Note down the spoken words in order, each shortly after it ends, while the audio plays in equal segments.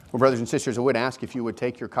Well, brothers and sisters, I would ask if you would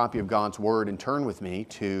take your copy of God's Word and turn with me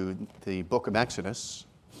to the book of Exodus.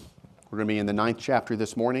 We're going to be in the 9th chapter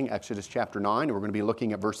this morning, Exodus chapter 9, and we're going to be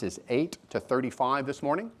looking at verses 8 to 35 this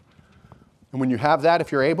morning. And when you have that,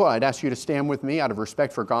 if you're able, I'd ask you to stand with me out of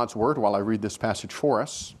respect for God's Word while I read this passage for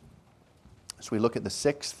us, as we look at the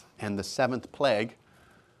 6th and the 7th plague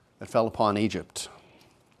that fell upon Egypt.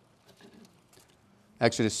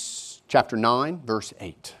 Exodus chapter 9, verse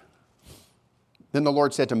 8. Then the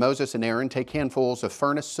Lord said to Moses and Aaron, "Take handfuls of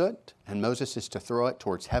furnace soot, and Moses is to throw it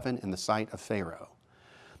towards heaven in the sight of Pharaoh.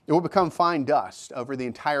 It will become fine dust over the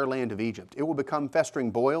entire land of Egypt. It will become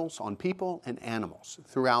festering boils on people and animals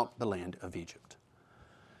throughout the land of Egypt."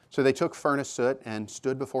 So they took furnace soot and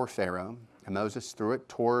stood before Pharaoh, and Moses threw it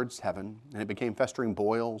towards heaven, and it became festering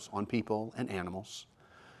boils on people and animals.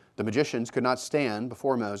 The magicians could not stand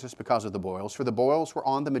before Moses because of the boils, for the boils were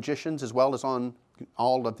on the magicians as well as on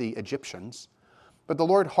all of the Egyptians. But the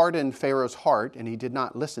Lord hardened Pharaoh's heart, and he did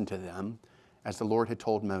not listen to them, as the Lord had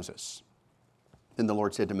told Moses. Then the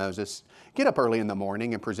Lord said to Moses, "Get up early in the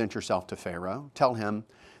morning and present yourself to Pharaoh. Tell him,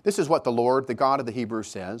 'This is what the Lord, the God of the Hebrews,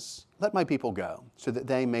 says. Let my people go, so that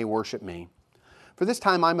they may worship me. For this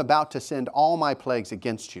time I'm about to send all my plagues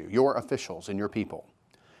against you, your officials and your people.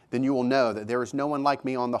 Then you will know that there is no one like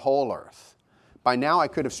me on the whole earth. By now I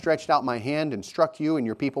could have stretched out my hand and struck you and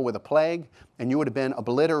your people with a plague, and you would have been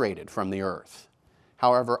obliterated from the earth.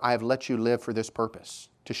 However, I have let you live for this purpose,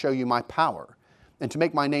 to show you my power, and to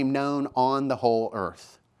make my name known on the whole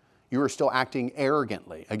earth. You are still acting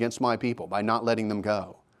arrogantly against my people by not letting them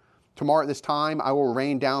go. Tomorrow at this time I will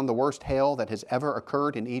rain down the worst hail that has ever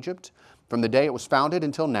occurred in Egypt, from the day it was founded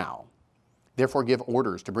until now. Therefore give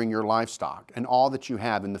orders to bring your livestock and all that you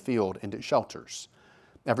have in the field into shelters.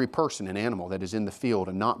 Every person and animal that is in the field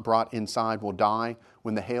and not brought inside will die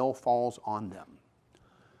when the hail falls on them.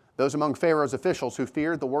 Those among Pharaoh's officials who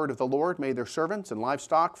feared the word of the Lord made their servants and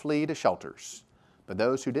livestock flee to shelters. But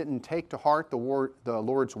those who didn't take to heart the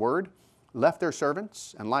Lord's word left their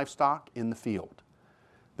servants and livestock in the field.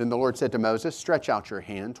 Then the Lord said to Moses, "Stretch out your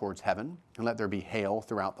hand towards heaven, and let there be hail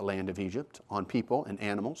throughout the land of Egypt, on people and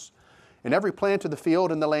animals, and every plant of the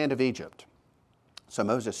field in the land of Egypt." So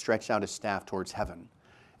Moses stretched out his staff towards heaven,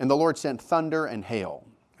 and the Lord sent thunder and hail,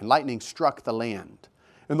 and lightning struck the land,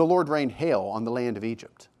 and the Lord rained hail on the land of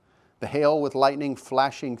Egypt. The hail with lightning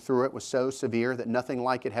flashing through it was so severe that nothing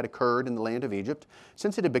like it had occurred in the land of Egypt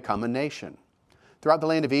since it had become a nation. Throughout the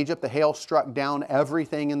land of Egypt, the hail struck down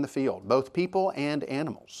everything in the field, both people and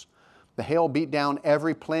animals. The hail beat down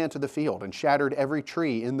every plant of the field and shattered every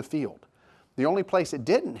tree in the field. The only place it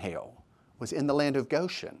didn't hail was in the land of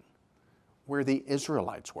Goshen, where the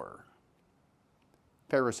Israelites were.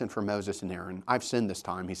 Pharaoh sent for Moses and Aaron. "I've sinned this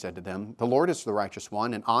time," he said to them. "The Lord is the righteous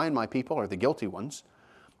one, and I and my people are the guilty ones.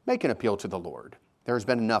 Make an appeal to the Lord. There has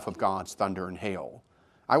been enough of God's thunder and hail.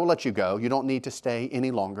 I will let you go. You don't need to stay any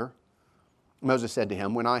longer." Moses said to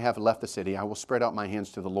him, "When I have left the city, I will spread out my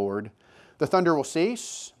hands to the Lord. The thunder will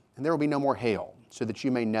cease, and there will be no more hail, so that you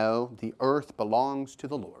may know the earth belongs to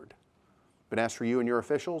the Lord. But as for you and your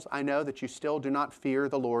officials, I know that you still do not fear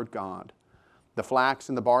the Lord God. The flax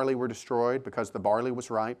and the barley were destroyed because the barley was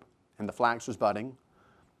ripe and the flax was budding.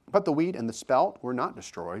 But the wheat and the spelt were not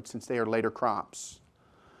destroyed, since they are later crops."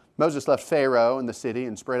 Moses left Pharaoh in the city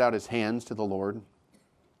and spread out his hands to the Lord.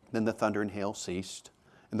 Then the thunder and hail ceased,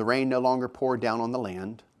 and the rain no longer poured down on the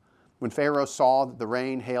land. When Pharaoh saw that the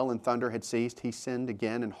rain, hail, and thunder had ceased, he sinned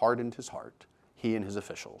again and hardened his heart, he and his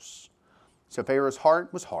officials. So Pharaoh's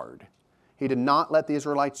heart was hard. He did not let the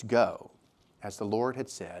Israelites go, as the Lord had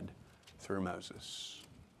said through Moses.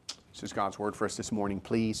 This is God's word for us this morning.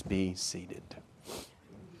 Please be seated.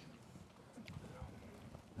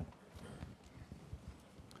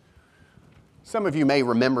 Some of you may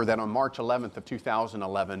remember that on March 11th of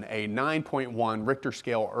 2011, a 9.1 Richter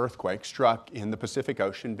scale earthquake struck in the Pacific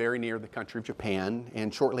Ocean very near the country of Japan.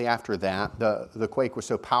 And shortly after that, the quake was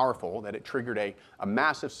so powerful that it triggered a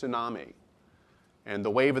massive tsunami. And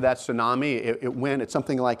the wave of that tsunami, it went at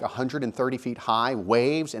something like 130 feet high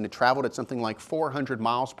waves, and it traveled at something like 400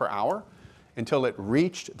 miles per hour until it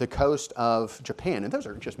reached the coast of Japan. And those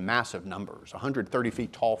are just massive numbers, 130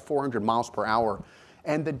 feet tall, 400 miles per hour.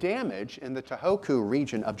 And the damage in the Tohoku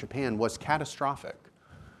region of Japan was catastrophic.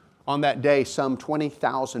 On that day, some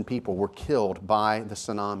 20,000 people were killed by the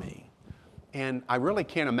tsunami. And I really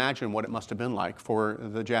can't imagine what it must have been like for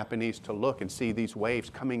the Japanese to look and see these waves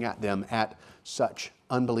coming at them at such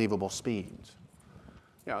unbelievable speeds.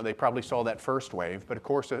 You know, they probably saw that first wave, but of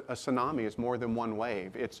course a tsunami is more than one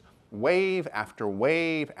wave. It's wave after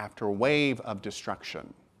wave after wave of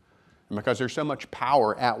destruction. And because there's so much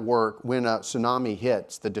power at work, when a tsunami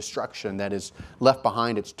hits, the destruction that is left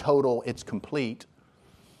behind, it's total, it's complete.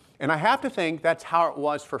 And I have to think that's how it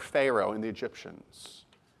was for Pharaoh and the Egyptians.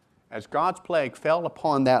 As God's plague fell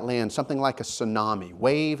upon that land, something like a tsunami,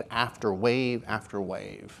 wave after wave after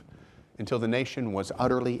wave, until the nation was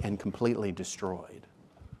utterly and completely destroyed.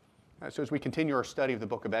 So as we continue our study of the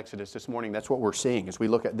book of Exodus this morning, that's what we're seeing as we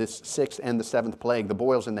look at this sixth and the seventh plague, the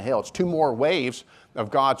boils and the hail. It's two more waves of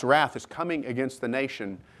God's wrath is coming against the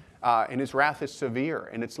nation, and His wrath is severe,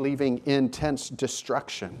 and it's leaving intense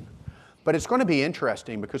destruction. But it's going to be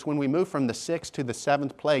interesting because when we move from the sixth to the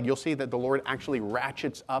seventh plague, you'll see that the Lord actually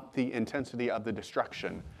ratchets up the intensity of the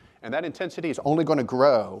destruction. And that intensity is only going to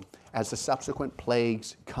grow as the subsequent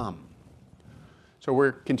plagues come. So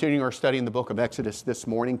we're continuing our study in the book of Exodus this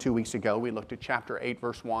morning. 2 weeks ago, we looked at chapter 8,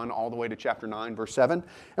 verse 1, all the way to chapter 9, verse 7.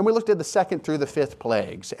 And we looked at the second through the fifth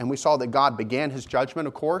plagues. And we saw that God began His judgment,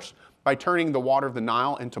 of course, by turning the water of the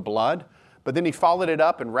Nile into blood. But then He followed it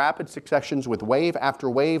up in rapid successions with wave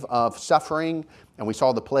after wave of suffering. And we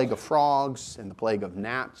saw the plague of frogs and the plague of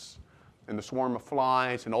gnats and the swarm of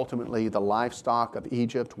flies. And ultimately, the livestock of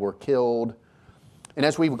Egypt were killed. And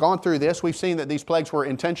as we've gone through this, we've seen that these plagues were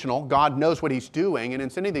intentional. God knows what He's doing. And in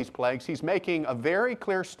sending these plagues, He's making a very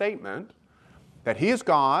clear statement that He is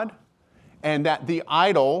God and that the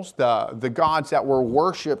idols, the gods that were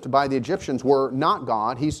worshipped by the Egyptians were not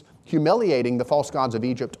God. He's humiliating the false gods of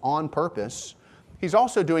Egypt on purpose. He's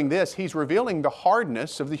also doing this. He's revealing the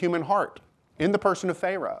hardness of the human heart in the person of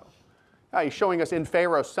Pharaoh. He's showing us in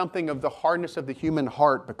Pharaoh something of the hardness of the human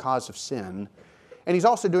heart because of sin. And He's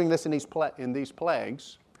also doing this in these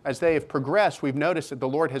plagues. As they have progressed, we've noticed that the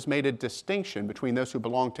Lord has made a distinction between those who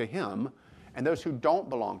belong to Him and those who don't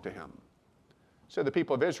belong to Him. So the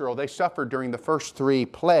people of Israel, they suffered during the first three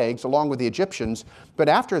plagues along with the Egyptians. But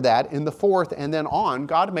after that, in the fourth and then on,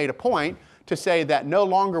 God made a point to say that no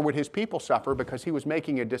longer would His people suffer because He was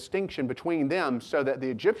making a distinction between them so that the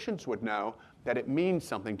Egyptians would know that it means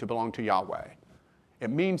something to belong to Yahweh. It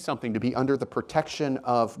means something to be under the protection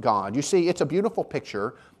of God. You see, it's a beautiful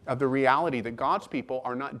picture of the reality that God's people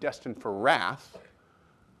are not destined for wrath,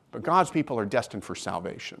 but God's people are destined for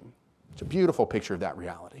salvation. It's a beautiful picture of that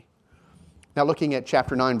reality. Now, looking at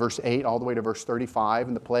chapter 9, verse 8, all the way to verse 35,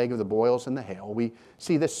 and the plague of the boils and the hail, we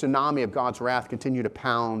see this tsunami of God's wrath continue to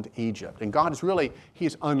pound Egypt. And God is really,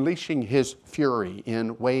 He's unleashing His fury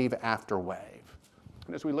in wave after wave.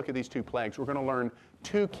 And as we look at these two plagues, we're going to learn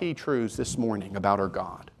two key truths this morning about our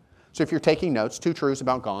God. So if you're taking notes, two truths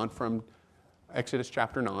about God from Exodus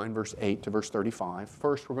chapter 9, verse 8 to verse 35.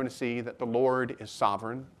 First, we're going to see that the Lord is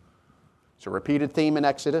sovereign. It's a repeated theme in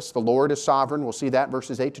Exodus. The Lord is sovereign. We'll see that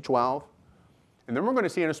verses 8 to 12. And then we're going to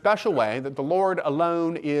see in a special way that the Lord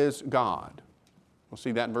alone is God. We'll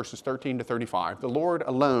see that in verses 13 to 35. The Lord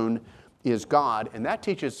alone is God, and that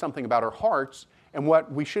teaches something about our hearts and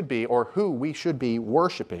what we should be, or who we should be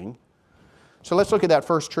worshiping. So let's look at that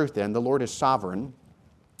first truth then. The Lord is sovereign.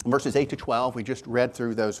 In verses 8 to 12, we just read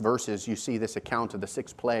through those verses. You see this account of the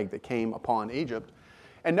sixth plague that came upon Egypt.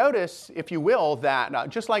 And notice, if you will, that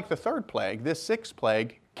just like the third plague, this sixth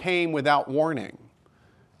plague came without warning.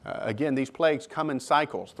 Again, these plagues come in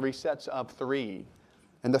cycles, 3 sets of 3.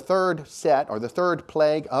 And the third set, or the third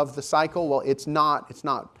plague of the cycle, well, it's not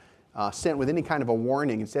sent with any kind of a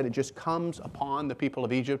warning. Instead, it just comes upon the people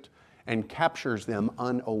of Egypt and captures them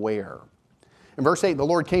unaware. In verse 8, the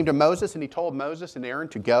Lord came to Moses, and He told Moses and Aaron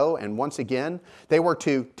to go, and once again, they were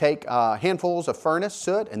to take handfuls of furnace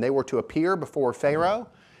soot, and they were to appear before Pharaoh,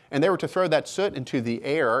 and they were to throw that soot into the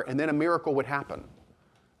air, and then a miracle would happen.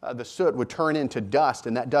 The soot would turn into dust,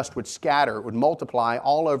 and that dust would scatter. It would multiply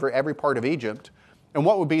all over every part of Egypt. And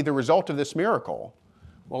what would be the result of this miracle?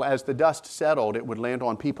 Well, as the dust settled, it would land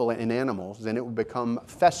on people and animals, and it would become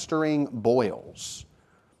festering boils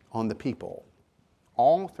on the people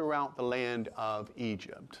all throughout the land of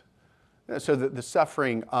Egypt, so that the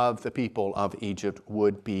suffering of the people of Egypt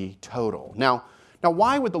would be total. Now,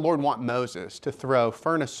 why would the Lord want Moses to throw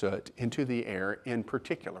furnace soot into the air in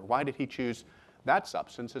particular? Why did He choose that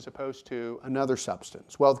substance as opposed to another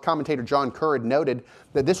substance? Well, the commentator John Currid noted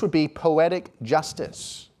that this would be poetic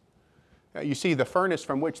justice. You see, the furnace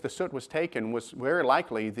from which the soot was taken was very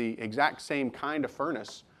likely the exact same kind of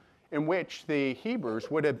furnace in which the Hebrews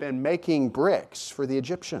would have been making bricks for the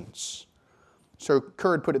Egyptians. So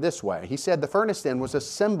Currid put it this way. He said the furnace then was a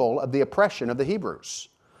symbol of the oppression of the Hebrews,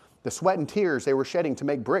 the sweat and tears they were shedding to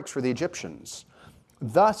make bricks for the Egyptians.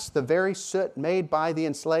 Thus, the very soot made by the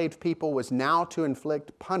enslaved people was now to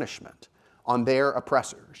inflict punishment on their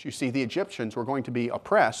oppressors. You see, the Egyptians were going to be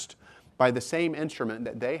oppressed by the same instrument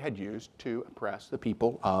that they had used to oppress the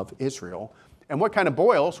people of Israel. And what kind of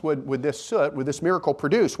boils would this soot, would this miracle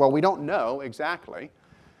produce? Well, we don't know exactly.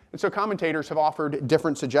 And so commentators have offered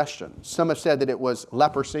different suggestions. Some have said that it was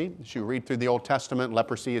leprosy. As you read through the Old Testament,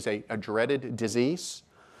 leprosy is a dreaded disease.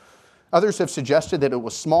 Others have suggested that it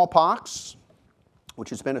was smallpox, which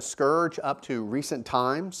has been a scourge up to recent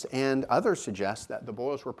times. And others suggest that the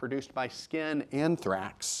boils were produced by skin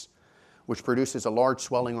anthrax, which produces a large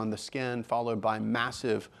swelling on the skin, followed by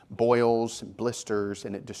massive boils and blisters,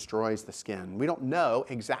 and it destroys the skin. We don't know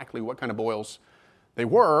exactly what kind of boils they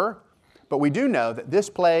were, but we do know that this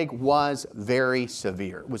plague was very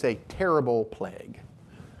severe. It was a terrible plague.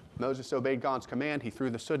 Moses obeyed God's command. He threw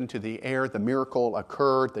the soot into the air. The miracle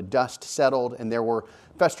occurred. The dust settled, and there were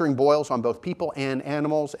festering boils on both people and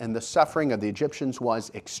animals, and the suffering of the Egyptians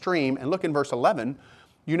was extreme. And look in verse 11.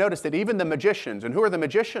 You notice that even the magicians, and who are the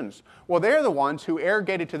magicians? Well, they're the ones who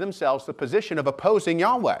arrogated to themselves the position of opposing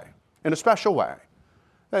Yahweh in a special way.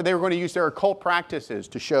 They were going to use their occult practices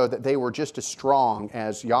to show that they were just as strong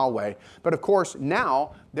as Yahweh. But of course,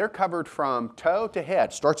 now they're covered from toe to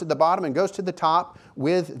head. Starts at the bottom and goes to the top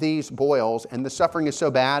with these boils, and the suffering is so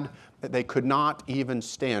bad that they could not even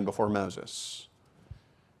stand before Moses.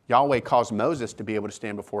 Yahweh caused Moses to be able to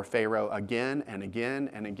stand before Pharaoh again and again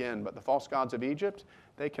and again, but the false gods of Egypt,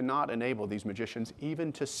 they cannot enable these magicians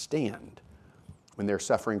even to stand when they're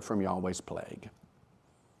suffering from Yahweh's plague.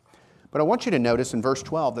 But I want you to notice in verse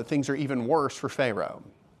 12 that things are even worse for Pharaoh.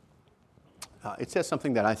 It says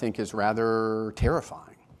something that I think is rather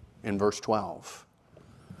terrifying in verse 12.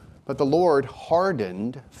 But the Lord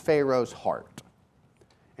hardened Pharaoh's heart,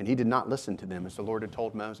 and he did not listen to them as the Lord had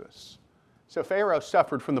told Moses. So Pharaoh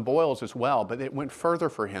suffered from the boils as well, but it went further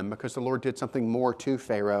for him because the Lord did something more to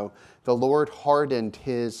Pharaoh. The Lord hardened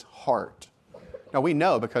his heart. Now we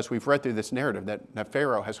know, because we've read through this narrative, that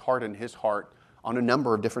Pharaoh has hardened his heart on a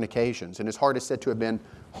number of different occasions. And his heart is said to have been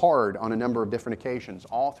hard on a number of different occasions,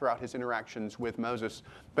 all throughout his interactions with Moses.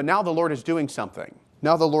 But now the Lord is doing something.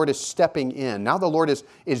 Now the Lord is stepping in. Now the Lord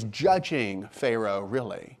is judging Pharaoh,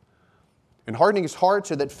 really. And hardening his heart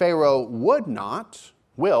so that Pharaoh would not,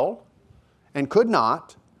 will, and could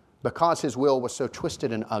not, because his will was so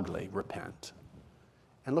twisted and ugly, repent.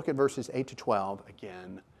 And look at verses 8 to 12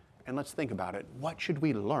 again, and let's think about it. What should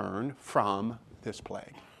we learn from this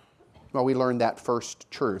plague? Well, we learned that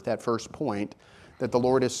first truth, that first point, that the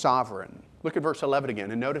Lord is sovereign. Look at verse 11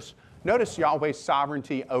 again, and notice Yahweh's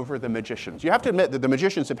sovereignty over the magicians. You have to admit that the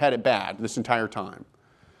magicians have had it bad this entire time.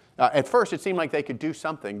 At first, it seemed like they could do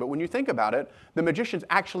something, but when you think about it, the magicians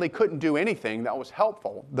actually couldn't do anything that was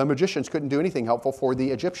helpful. The magicians couldn't do anything helpful for the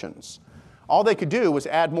Egyptians. All they could do was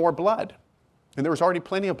add more blood, and there was already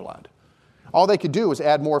plenty of blood. All they could do was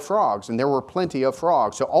add more frogs, and there were plenty of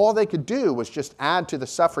frogs. So all they could do was just add to the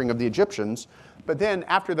suffering of the Egyptians. But then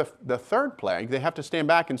after the third plague, they have to stand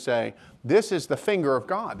back and say, this is the finger of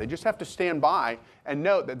God. They just have to stand by and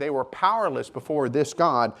note that they were powerless before this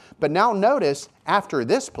God. But now notice, after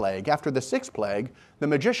this plague, after the sixth plague, the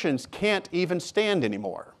magicians can't even stand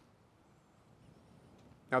anymore.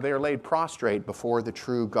 Now they are laid prostrate before the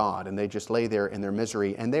true God, and they just lay there in their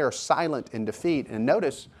misery, and they are silent in defeat. And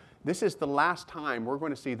notice, this is the last time we're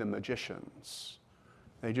going to see the magicians.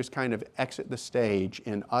 They just kind of exit the stage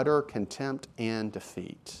in utter contempt and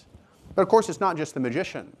defeat. But of course, it's not just the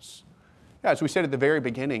magicians. As we said at the very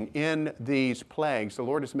beginning, in these plagues, the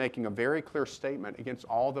Lord is making a very clear statement against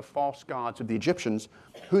all the false gods of the Egyptians,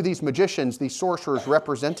 who these magicians, these sorcerers,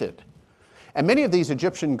 represented. And many of these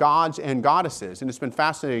Egyptian gods and goddesses, and it's been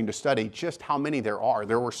fascinating to study just how many there are.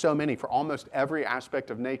 There were so many for almost every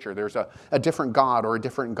aspect of nature. There's a different god or a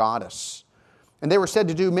different goddess. And they were said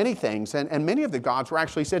to do many things, and many of the gods were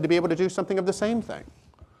actually said to be able to do something of the same thing.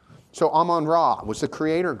 So Amun-Ra was the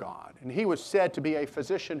creator god, and he was said to be a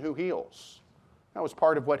physician who heals. That was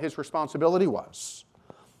part of what his responsibility was.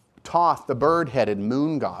 Thoth, the bird-headed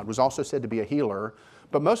moon god, was also said to be a healer.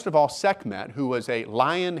 But most of all, Sekhmet, who was a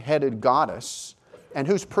lion-headed goddess, and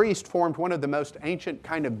whose priest formed one of the most ancient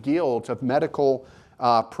kind of guilds of medical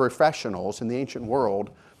professionals in the ancient world.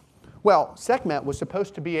 Well, Sekhmet was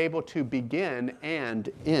supposed to be able to begin and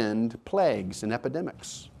end plagues and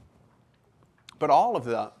epidemics. But all of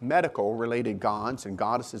the medical-related gods and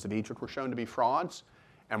goddesses of Egypt were shown to be frauds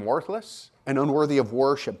and worthless and unworthy of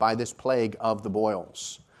worship by this plague of the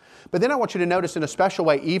boils. But then I want you to notice in a special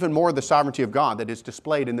way even more the sovereignty of God that is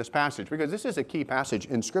displayed in this passage, because this is a key passage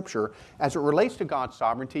in Scripture as it relates to God's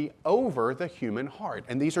sovereignty over the human heart.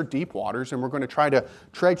 And these are deep waters, and we're going to try to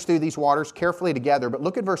trudge through these waters carefully together. But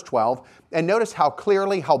look at verse 12 and notice how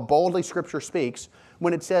clearly, how boldly Scripture speaks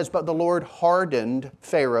when it says, "But the Lord hardened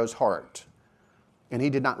Pharaoh's heart, and he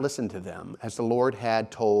did not listen to them, as the Lord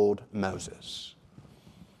had told Moses."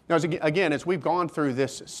 Now, again, as we've gone through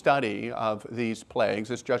this study of these plagues,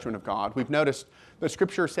 this judgment of God, we've noticed the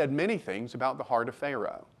Scripture said many things about the heart of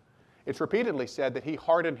Pharaoh. It's repeatedly said that he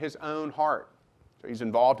hardened his own heart. So he's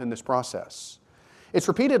involved in this process. It's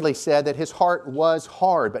repeatedly said that his heart was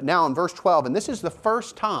hard. But now in verse 12, and this is the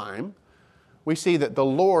first time we see that the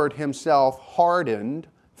Lord himself hardened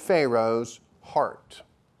Pharaoh's heart.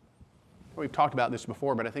 We've talked about this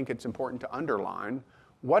before, but I think it's important to underline.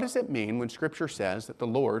 What does it mean when Scripture says that the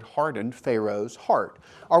Lord hardened Pharaoh's heart?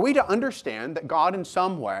 Are we to understand that God in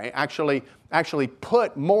some way actually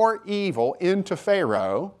put more evil into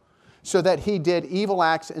Pharaoh so that he did evil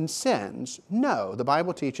acts and sins? No, the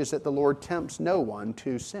Bible teaches that the Lord tempts no one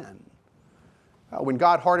to sin. When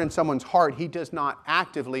God hardens someone's heart, he does not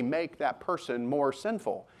actively make that person more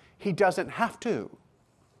sinful. He doesn't have to.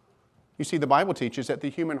 You see, the Bible teaches that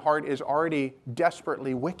the human heart is already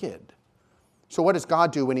desperately wicked. So what does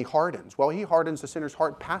God do when he hardens? Well, he hardens the sinner's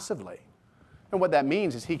heart passively. And what that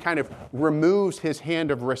means is he kind of removes his hand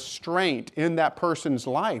of restraint in that person's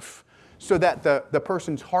life so that the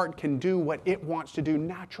person's heart can do what it wants to do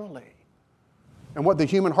naturally. And what the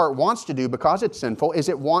human heart wants to do, because it's sinful, is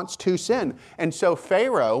it wants to sin. And so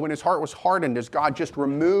Pharaoh, when his heart was hardened, as God just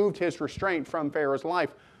removed his restraint from Pharaoh's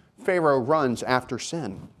life, Pharaoh runs after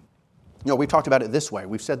sin. You know, we talked about it this way.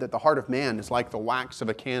 We've said that the heart of man is like the wax of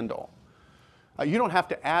a candle. You don't have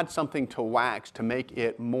to add something to wax to make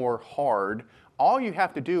it more hard. All you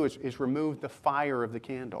have to do is remove the fire of the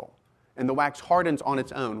candle. And the wax hardens on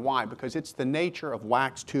its own. Why? Because it's the nature of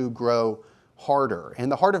wax to grow harder.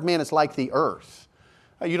 And the heart of man is like the earth.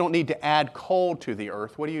 You don't need to add cold to the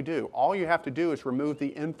earth. What do? All you have to do is remove the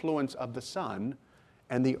influence of the sun,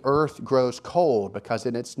 and the earth grows cold because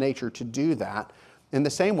in its nature to do that. In the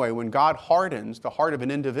same way, when God hardens the heart of an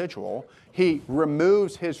individual, he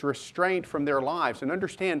removes his restraint from their lives. And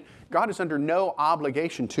understand, God is under no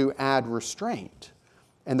obligation to add restraint.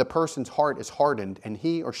 And the person's heart is hardened, and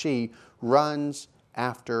he or she runs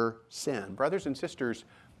after sin. Brothers and sisters,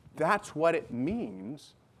 that's what it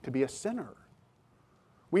means to be a sinner.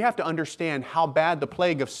 We have to understand how bad the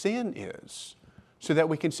plague of sin is so that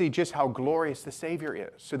we can see just how glorious the Savior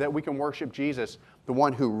is, so that we can worship Jesus, the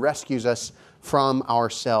one who rescues us from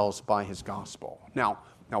ourselves by his gospel. Now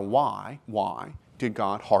why did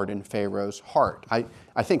God harden Pharaoh's heart? I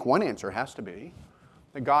think one answer has to be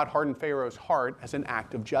that God hardened Pharaoh's heart as an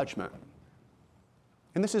act of judgment.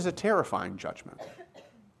 And this is a terrifying judgment.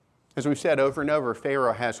 As we've said over and over,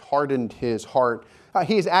 Pharaoh has hardened his heart.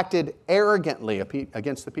 He has acted arrogantly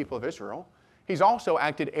against the people of Israel. He's also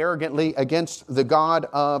acted arrogantly against the God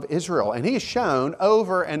of Israel. And he has shown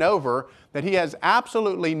over and over that he has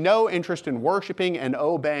absolutely no interest in worshiping and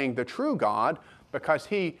obeying the true God because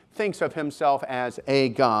he thinks of himself as a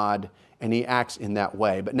God and he acts in that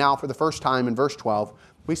way. But now for the first time in verse 12,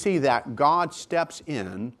 we see that God steps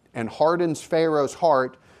in and hardens Pharaoh's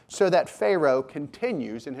heart so that Pharaoh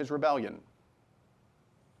continues in his rebellion.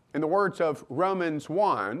 In the words of Romans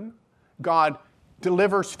 1, God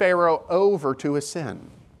delivers Pharaoh over to his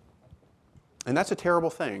sin. And that's a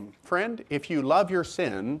terrible thing. Friend, if you love your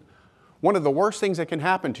sin, one of the worst things that can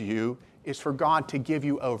happen to you is for God to give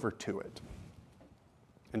you over to it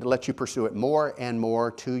and to let you pursue it more and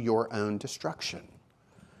more to your own destruction.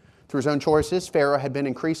 Through his own choices, Pharaoh had been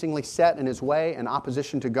increasingly set in his way in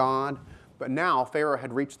opposition to God, but now Pharaoh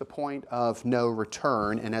had reached the point of no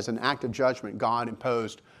return, and as an act of judgment, God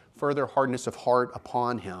imposed further hardness of heart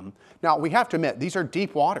upon him. Now, we have to admit, these are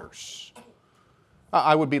deep waters.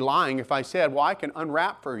 I would be lying if I said, well, I can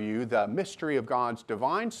unwrap for you the mystery of God's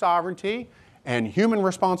divine sovereignty and human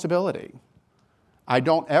responsibility. I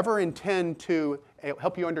don't ever intend to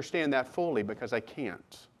help you understand that fully because I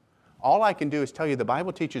can't. All I can do is tell you the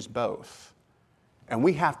Bible teaches both, and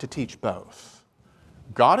we have to teach both.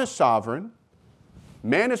 God is sovereign,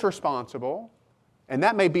 man is responsible, and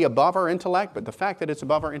that may be above our intellect, but the fact that it's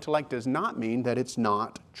above our intellect does not mean that it's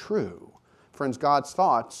not true. Friends, God's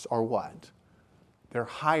thoughts are what? They're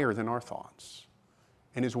higher than our thoughts.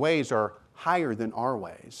 And his ways are higher than our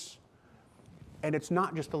ways. And it's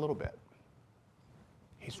not just a little bit.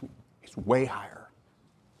 He's way higher,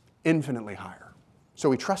 infinitely higher. So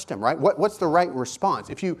we trust him, right? What's the right response?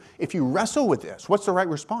 If you wrestle with this, what's the right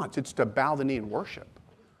response? It's to bow the knee and worship.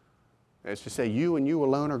 It's to say you and you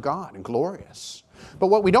alone are God and glorious. But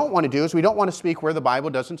what we don't want to do is we don't want to speak where the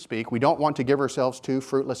Bible doesn't speak. We don't want to give ourselves to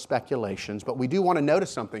fruitless speculations. But we do want to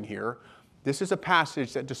notice something here. This is a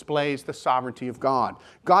passage that displays the sovereignty of God.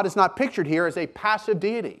 God is not pictured here as a passive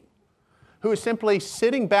deity who is simply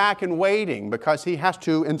sitting back and waiting because he has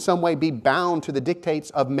to in some way be bound to the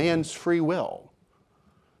dictates of man's free will.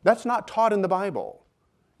 That's not taught in the Bible.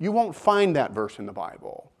 You won't find that verse in the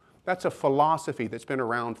Bible. That's a philosophy that's been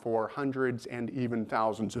around for hundreds and even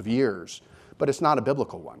thousands of years, but it's not a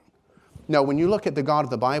biblical one. No, when you look at the God of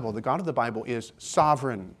the Bible is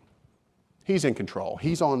sovereign. He's in control.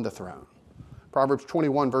 He's on the throne. Proverbs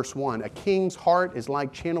 21, verse 1, a king's heart is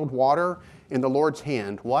like channeled water in the Lord's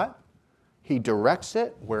hand. What? He directs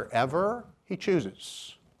it wherever he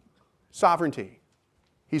chooses. Sovereignty.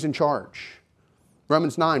 He's in charge.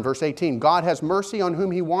 Romans 9, verse 18, God has mercy on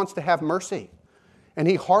whom he wants to have mercy, and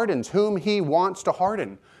he hardens whom he wants to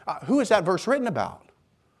harden. Who is that verse written about?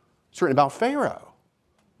 It's written about Pharaoh,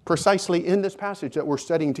 precisely in this passage that we're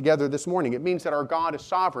studying together this morning. It means that our God is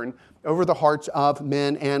sovereign over the hearts of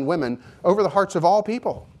men and women, over the hearts of all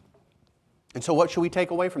people. And so what should we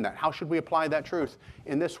take away from that? How should we apply that truth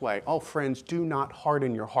in this way? Oh, friends, do not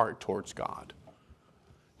harden your heart towards God.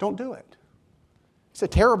 Don't do it. It's a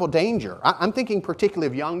terrible danger. I'm thinking particularly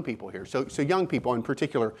of young people here. So young people in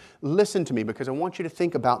particular, listen to me because I want you to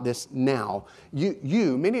think about this now.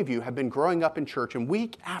 Many of you have been growing up in church, and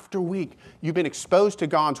week after week, you've been exposed to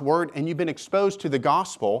God's Word and you've been exposed to the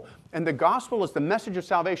gospel. And the gospel is the message of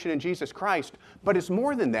salvation in Jesus Christ. But it's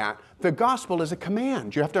more than that. The gospel is a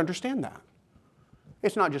command. You have to understand that.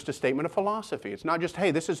 It's not just a statement of philosophy. It's not just,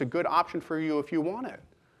 hey, this is a good option for you if you want it.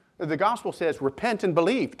 The gospel says, repent and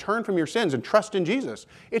believe, turn from your sins and trust in Jesus.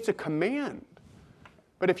 It's a command.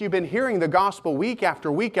 But if you've been hearing the gospel week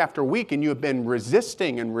after week after week and you have been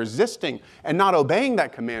resisting and not obeying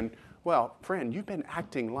that command, well, friend, you've been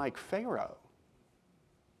acting like Pharaoh.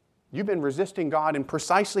 You've been resisting God in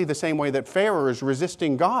precisely the same way that Pharaoh is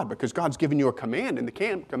resisting God, because God's given you a command, and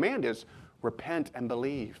the command is repent and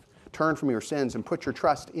believe. Turn from your sins and put your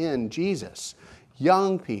trust in Jesus.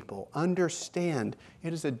 Young people, understand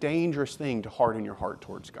it is a dangerous thing to harden your heart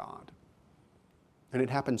towards God. And it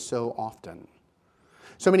happens so often.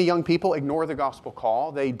 So many young people ignore the gospel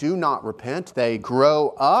call. They do not repent. They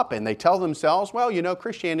grow up and they tell themselves, well,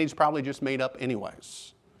 Christianity's probably just made up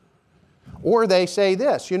anyways. Or they say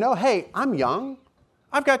this, hey, I'm young.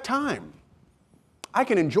 I've got time. I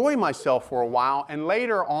can enjoy myself for a while, and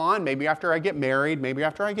later on, maybe after I get married, maybe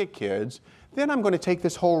after I get kids, then I'm going to take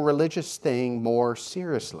this whole religious thing more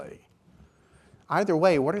seriously. Either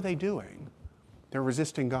way, what are they doing? They're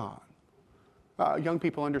resisting God. Young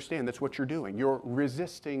people understand that's what you're doing. You're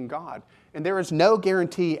resisting God. And there is no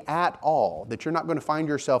guarantee at all that you're not going to find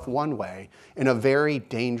yourself one way in a very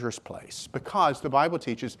dangerous place, because the Bible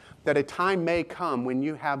teaches that a time may come when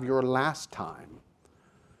you have your last time.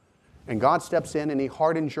 And God steps in and He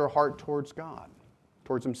hardens your heart towards God,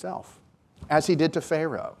 towards Himself, as He did to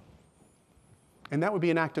Pharaoh. And that would be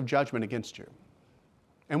an act of judgment against you.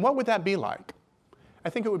 And what would that be like? I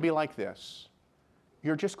think it would be like this.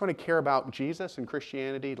 You're just going to care about Jesus and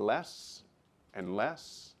Christianity less and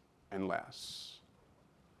less and less.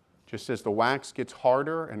 Just as the wax gets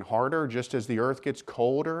harder and harder, just as the earth gets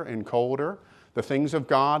colder and colder, the things of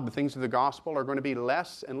God, the things of the gospel are going to be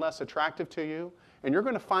less and less attractive to you. And you're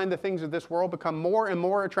going to find the things of this world become more and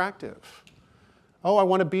more attractive. Oh, I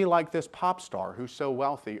want to be like this pop star who's so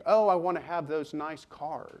wealthy. Oh, I want to have those nice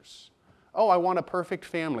cars. Oh, I want a perfect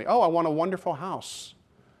family. Oh, I want a wonderful house.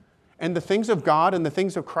 And the things of God and the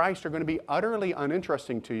things of Christ are going to be utterly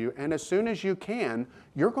uninteresting to you. And as soon as you can,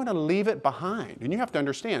 you're going to leave it behind. And you have to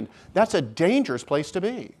understand, that's a dangerous place to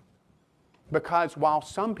be. Because while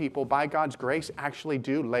some people, by God's grace, actually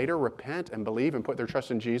do later repent and believe and put their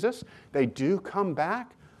trust in Jesus, they do come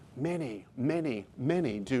back, many, many,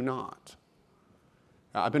 many do not.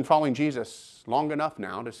 I've been following Jesus long enough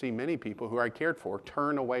now to see many people who I cared for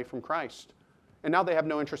turn away from Christ. And now they have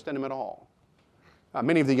no interest in Him at all.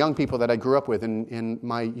 Many of the young people that I grew up with in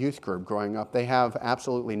my youth group growing up, they have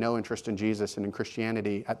absolutely no interest in Jesus and in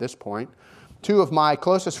Christianity at this point. Two of my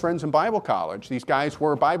closest friends in Bible college, these guys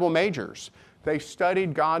were Bible majors. They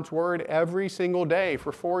studied God's Word every single day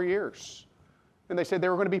for 4 years. And they said they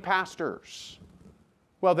were going to be pastors.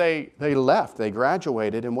 Well, they left, they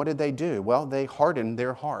graduated, and what did they do? Well, they hardened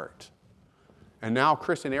their heart. And now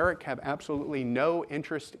Chris and Eric have absolutely no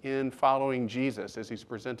interest in following Jesus as He's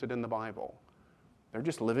presented in the Bible. They're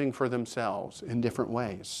just living for themselves in different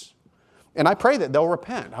ways. And I pray that they'll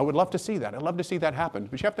repent. I would love to see that. I'd love to see that happen.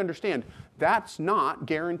 But you have to understand, that's not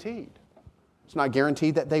guaranteed. It's not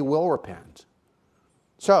guaranteed that they will repent.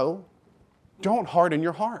 So, don't harden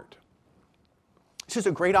your heart. This is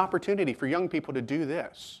a great opportunity for young people to do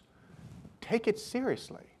this. Take it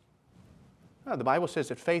seriously. The Bible says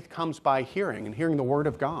that faith comes by hearing, and hearing the Word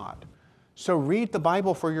of God. So read the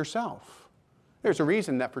Bible for yourself. There's a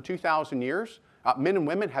reason that for 2,000 years, men and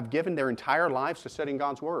women have given their entire lives to studying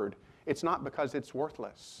God's Word. It's not because it's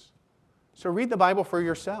worthless. So read the Bible for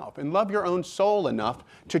yourself and love your own soul enough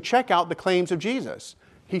to check out the claims of Jesus.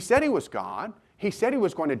 He said he was God. He said he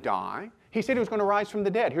was going to die. He said he was going to rise from the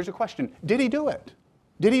dead. Here's a question. Did he do it?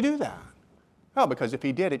 Did he do that? Well, because if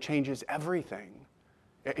he did, it changes everything.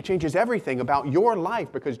 It changes everything about your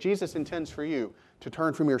life because Jesus intends for you to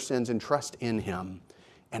turn from your sins and trust in him.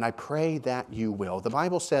 And I pray that you will. The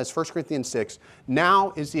Bible says, 1 Corinthians 6,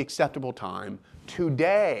 now is the acceptable time.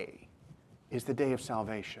 Today is the day of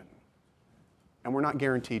salvation. And we're not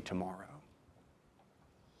guaranteed tomorrow.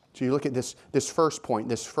 So you look at this first point,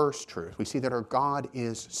 this first truth. We see that our God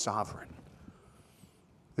is sovereign.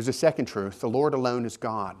 There's a second truth. The Lord alone is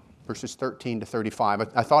God. Verses 13 to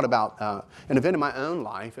 35. I thought about an event in my own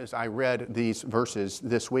life as I read these verses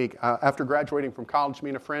this week. After graduating from college, me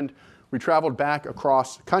and a friend, we traveled back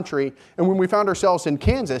across country. And when we found ourselves in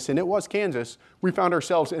Kansas, and it was Kansas, we found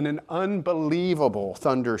ourselves in an unbelievable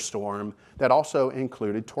thunderstorm that also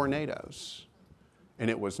included tornadoes. And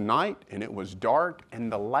it was night, and it was dark,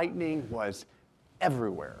 and the lightning was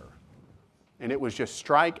everywhere. And it was just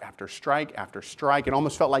strike after strike after strike. It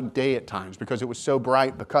almost felt like day at times because it was so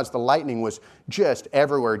bright, because the lightning was just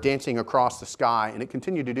everywhere, dancing across the sky. And it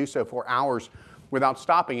continued to do so for hours without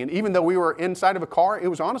stopping. And even though we were inside of a car, it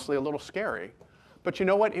was honestly a little scary. But you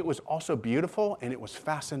know what? It was also beautiful, and it was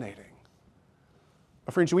fascinating.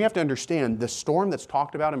 But friends, we have to understand the storm that's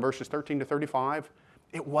talked about in verses 13 to 35,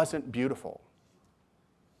 it wasn't beautiful.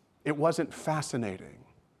 It wasn't fascinating.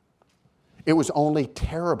 It was only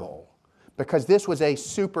terrible because this was a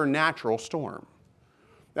supernatural storm.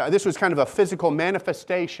 This was kind of a physical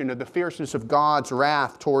manifestation of the fierceness of God's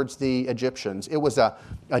wrath towards the Egyptians. It was a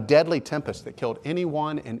deadly tempest that killed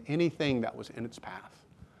anyone and anything that was in its path.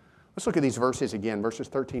 Let's look at these verses again, verses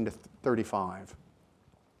 13 to 35.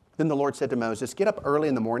 Then the Lord said to Moses, "Get up early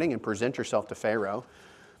in the morning and present yourself to Pharaoh.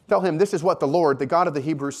 Tell him, this is what the Lord, the God of the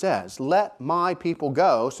Hebrews, says. Let my people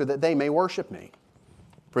go so that they may worship me.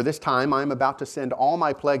 For this time I am about to send all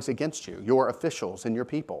my plagues against you, your officials and your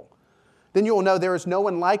people. Then you will know there is no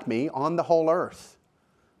one like me on the whole earth.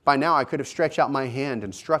 By now I could have stretched out my hand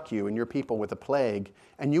and struck you and your people with a plague,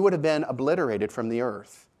 and you would have been obliterated from the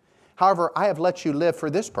earth. However, I have let you live for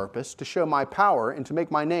this purpose, to show my power and to make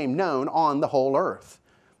my name known on the whole earth.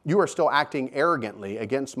 You are still acting arrogantly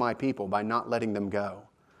against my people by not letting them go.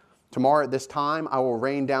 Tomorrow at this time, I will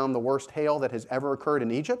rain down the worst hail that has ever occurred in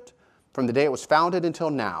Egypt, from the day it was founded until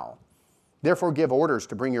now. Therefore give orders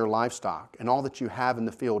to bring your livestock and all that you have in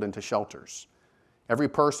the field into shelters. Every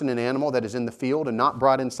person and animal that is in the field and not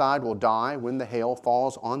brought inside will die when the hail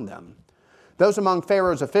falls on them. Those among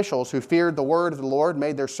Pharaoh's officials who feared the word of the Lord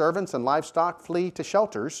made their servants and livestock flee to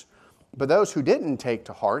shelters, but those who didn't take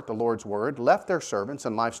to heart the Lord's word left their servants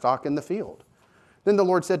and livestock in the field. Then the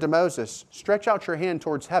Lord said to Moses, stretch out your hand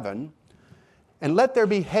towards heaven, and let there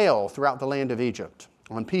be hail throughout the land of Egypt,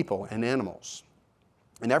 on people and animals,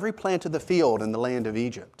 and every plant of the field in the land of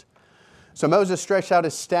Egypt. So Moses stretched out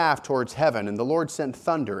his staff towards heaven, and the Lord sent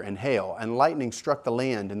thunder and hail, and lightning struck the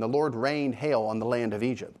land, and the Lord rained hail on the land of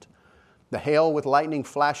Egypt. The hail with lightning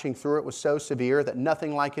flashing through it was so severe that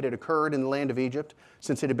nothing like it had occurred in the land of Egypt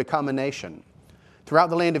since it had become a nation.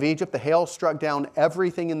 Throughout the land of Egypt, the hail struck down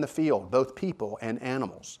everything in the field, both people and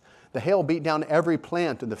animals. The hail beat down every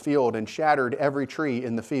plant in the field and shattered every tree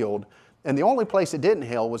in the field. And the only place it didn't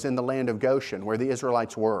hail was in the land of Goshen, where the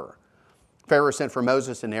Israelites were. Pharaoh sent for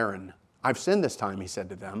Moses and Aaron. I've sinned this time, he said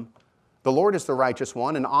to them. The Lord is the righteous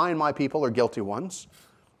one, and I and my people are guilty ones.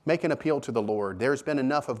 Make an appeal to the Lord. There's been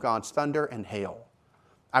enough of God's thunder and hail.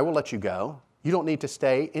 I will let you go. You don't need to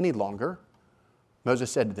stay any longer.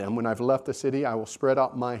 Moses said to them, when I've left the city, I will spread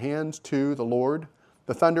out my hands to the Lord.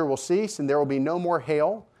 The thunder will cease, and there will be no more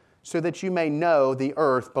hail, so that you may know the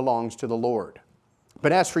earth belongs to the Lord.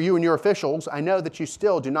 But as for you and your officials, I know that you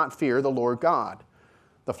still do not fear the Lord God.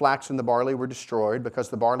 The flax and the barley were destroyed because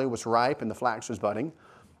the barley was ripe and the flax was budding.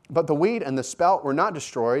 But the wheat and the spelt were not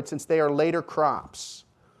destroyed, since they are later crops.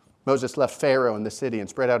 Moses left Pharaoh in the city and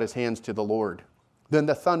spread out his hands to the Lord. Then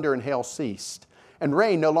the thunder and hail ceased, and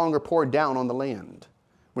rain no longer poured down on the land.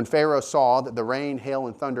 When Pharaoh saw that the rain, hail,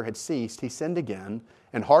 and thunder had ceased, he sinned again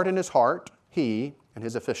and hardened his heart, he and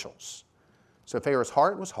his officials. So Pharaoh's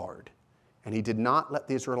heart was hard, and he did not let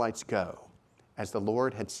the Israelites go, as the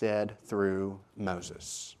Lord had said through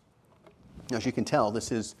Moses. Now, as you can tell,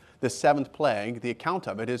 this is the seventh plague. The account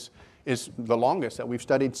of it is the longest that we've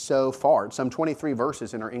studied so far. It's some 23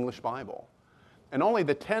 verses in our English Bible. And only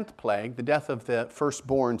the 10th plague, the death of the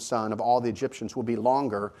firstborn son of all the Egyptians, will be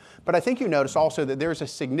longer. But I think you notice also that there's a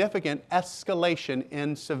significant escalation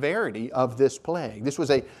in severity of this plague. This was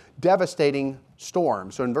a devastating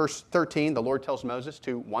storm. So in verse 13, the Lord tells Moses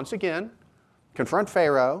to once again confront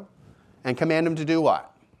Pharaoh and command him to do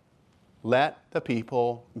what? Let the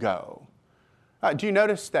people go. Do you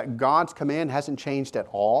notice that God's command hasn't changed at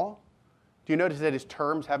all? Do you notice that his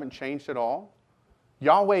terms haven't changed at all?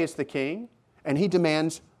 Yahweh is the king, and he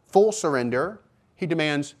demands full surrender. He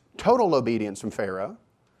demands total obedience from Pharaoh.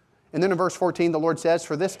 And then in verse 14, the Lord says,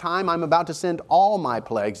 "For this time I'm about to send all my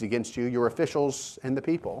plagues against you, your officials and the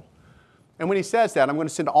people." And when he says that, I'm going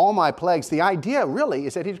to send all my plagues, the idea really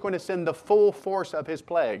is that he's going to send the full force of his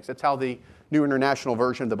plagues. That's how the New International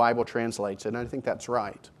Version of the Bible translates it, and I think that's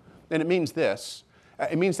right. And it means this.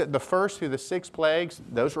 It means that the first through the 6 plagues,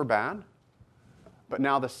 those were bad. But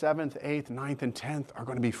now the 7th, 8th, 9th, and 10th are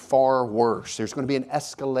going to be far worse. There's going to be an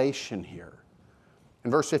escalation here. In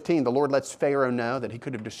verse 15, the Lord lets Pharaoh know that he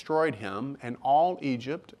could have destroyed him and all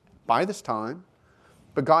Egypt by this time,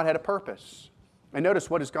 but God had a purpose. And notice,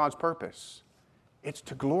 what is God's purpose? It's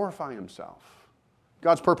to glorify himself.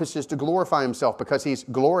 God's purpose is to glorify himself because he's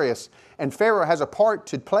glorious, and Pharaoh has a part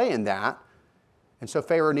to play in that. And so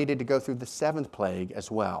Pharaoh needed to go through the 7th plague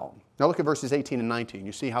as well. Now look at verses 18 and 19.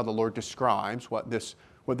 You see how the Lord describes what this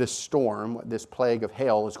storm, what this plague of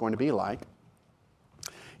hail is going to be like.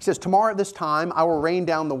 He says, "Tomorrow at this time I will rain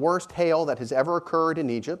down the worst hail that has ever occurred in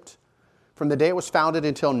Egypt, from the day it was founded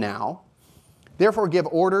until now. Therefore give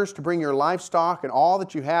orders to bring your livestock and all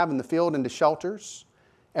that you have in the field into shelters.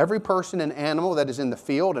 Every person and animal that is in the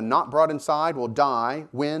field and not brought inside will die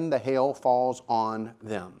when the hail falls on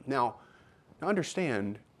them." Now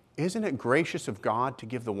understand, isn't it gracious of God to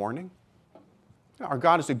give the warning? Our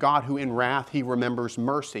God is a God who in wrath, he remembers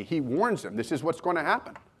mercy. He warns them, this is what's going to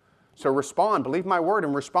happen. So respond, believe my word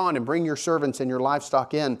and respond, and bring your servants and your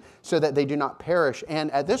livestock in so that they do not perish.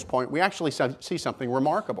 And at this point, we actually see something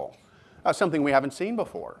remarkable, something we haven't seen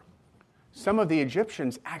before. Some of the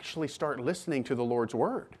Egyptians actually start listening to the Lord's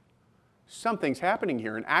word. Something's happening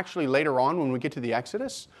here. And actually later on, when we get to the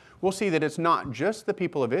Exodus, we'll see that it's not just the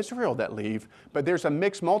people of Israel that leave, but there's a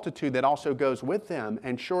mixed multitude that also goes with them.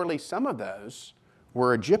 And surely some of those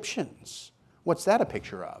were Egyptians. What's that a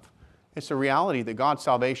picture of? It's a reality that God's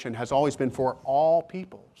salvation has always been for all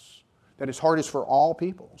peoples, that his heart is for all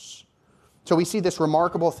peoples. So we see this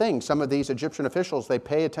remarkable thing. Some of these Egyptian officials, they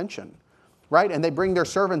pay attention, right? And they bring their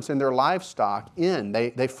servants and their livestock in.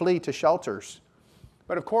 They flee to shelters.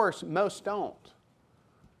 But of course, most don't.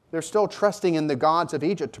 They're still trusting in the gods of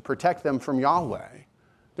Egypt to protect them from Yahweh.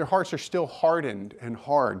 Their hearts are still hardened and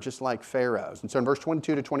hard, just like Pharaoh's. And so in verse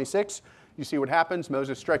 22 to 26, you see what happens.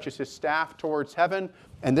 Moses stretches his staff towards heaven,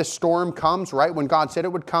 and this storm comes right when God said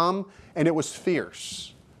it would come, and it was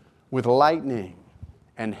fierce, with lightning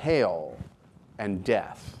and hail and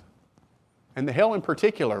death. And the hail in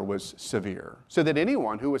particular was severe, so that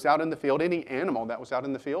anyone who was out in the field, any animal that was out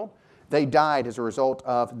in the field, they died as a result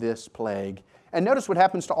of this plague. And notice what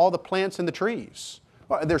happens to all the plants and the trees.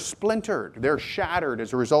 Well, they're splintered, they're shattered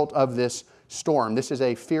as a result of this storm. This is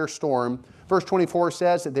a fierce storm. Verse 24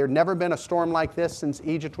 says that there had never been a storm like this since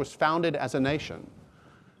Egypt was founded as a nation.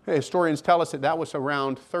 Historians tell us that that was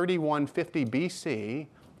around 3150 BC,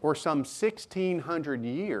 or some 1600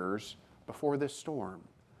 years before this storm.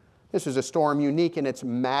 This is a storm unique in its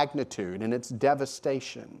magnitude and its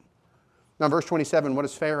devastation. Now, verse 27, what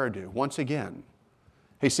does Pharaoh do? Once again,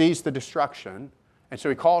 he sees the destruction, and so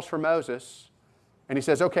he calls for Moses, and he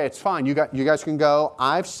says, okay, it's fine, you guys can go.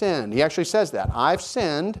 I've sinned. He actually says that. I've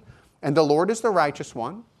sinned, and the Lord is the righteous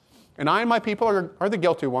one, and I and my people are the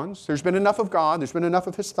guilty ones. There's been enough of God. There's been enough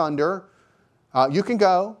of his thunder. You can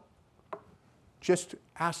go. Just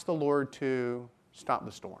ask the Lord to stop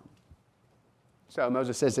the storm. So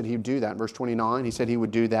Moses says that he would do that. In verse 29, he said he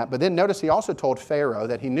would do that. But then notice he also told Pharaoh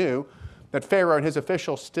that he knew that Pharaoh and his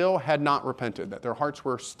officials still had not repented, that their hearts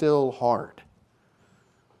were still hard.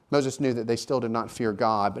 Moses knew that they still did not fear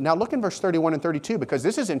God. But now look in verse 31 and 32, because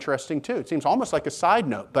this is interesting too. It seems almost like a side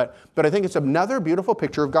note, but I think it's another beautiful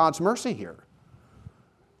picture of God's mercy here.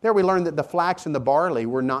 There we learn that the flax and the barley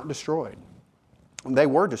were not destroyed. They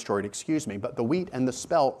were destroyed, but the wheat and the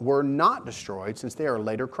spelt were not destroyed, since they are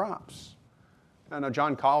later crops. Now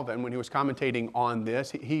John Calvin, when he was commentating on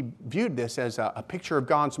this, he viewed this as a picture of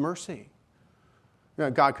God's mercy.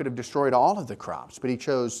 God could have destroyed all of the crops, but he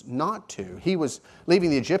chose not to. He was leaving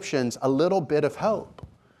the Egyptians a little bit of hope.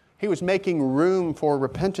 He was making room for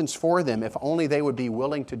repentance for them if only they would be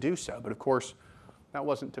willing to do so. But of course, that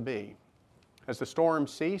wasn't to be. As the storm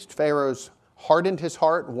ceased, Pharaoh's hardened his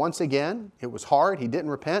heart once again. It was hard. He didn't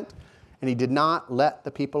repent, and he did not let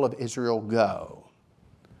the people of Israel go.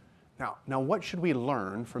 Now what should we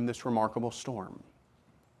learn from this remarkable storm?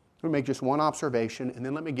 Let me make just one observation, and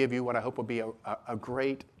then let me give you what I hope will be a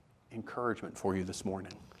great encouragement for you this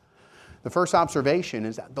morning. The first observation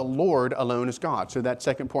is that the Lord alone is God. So that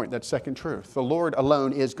second point, that second truth. The Lord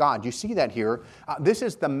alone is God. You see that here. This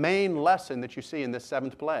is the main lesson that you see in this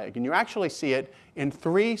seventh plague. And you actually see it in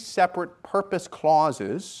three separate purpose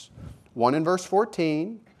clauses. One in verse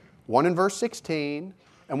 14, one in verse 16,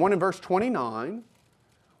 and one in verse 29,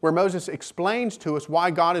 where Moses explains to us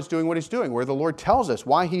why God is doing what He's doing, where the Lord tells us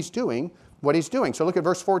why He's doing what He's doing. So look at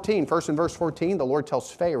verse 14. First in verse 14, the Lord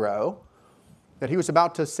tells Pharaoh that He was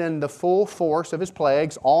about to send the full force of His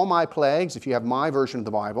plagues, all my plagues, if you have my version of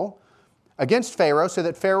the Bible, against Pharaoh, so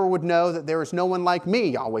that Pharaoh would know that there is no one like me,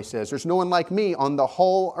 Yahweh says. There's no one like me on the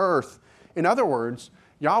whole earth. In other words,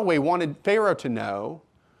 Yahweh wanted Pharaoh to know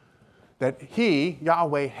that He,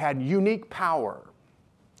 Yahweh, had unique power.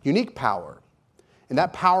 Unique power. And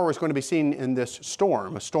that power was going to be seen in this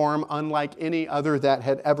storm, a storm unlike any other that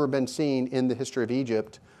had ever been seen in the history of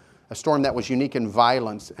Egypt, a storm that was unique in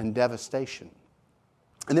violence and devastation.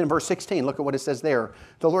 And then in verse 16, look at what it says there.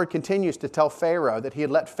 The Lord continues to tell Pharaoh that He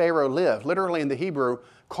had let Pharaoh live. Literally in the Hebrew,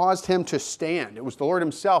 caused him to stand. It was the Lord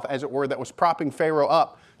Himself, as it were, that was propping Pharaoh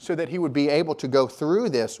up so that he would be able to go through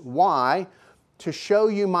this. Why? To show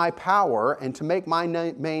you my power and to make my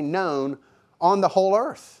name known on the whole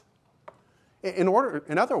earth. In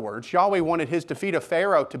other words, Yahweh wanted His defeat of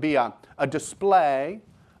Pharaoh to be a display,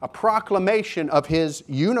 a proclamation of His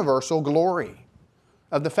universal glory,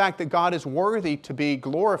 of the fact that God is worthy to be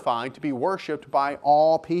glorified, to be worshiped by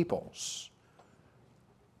all peoples.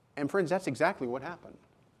 And friends, that's exactly what happened.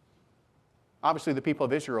 Obviously, the people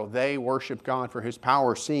of Israel, they worshiped God for His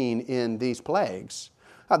power seen in these plagues.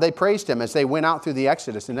 They praised Him as they went out through the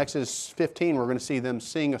Exodus. In Exodus 15, we're going to see them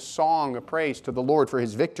sing a song of praise to the Lord for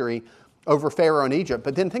His victory over Pharaoh in Egypt.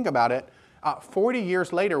 But then think about it. 40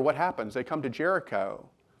 years later, what happens? They come to Jericho,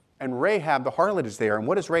 and Rahab the harlot is there. And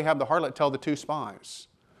what does Rahab the harlot tell the two spies?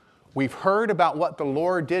 We've heard about what the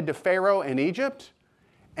Lord did to Pharaoh in Egypt,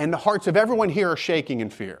 and the hearts of everyone here are shaking in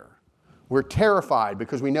fear. We're terrified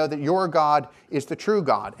because we know that your God is the true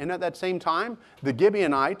God. And at that same time, the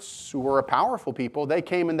Gibeonites, who were a powerful people, they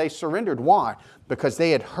came and they surrendered. Why? Because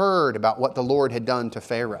they had heard about what the Lord had done to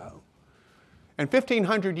Pharaoh. And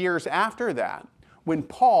 1,500 years after that, when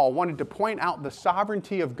Paul wanted to point out the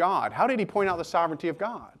sovereignty of God, how did he point out the sovereignty of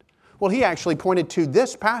God? Well, he actually pointed to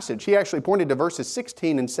this passage. He actually pointed to verses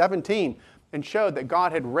 16 and 17 and showed that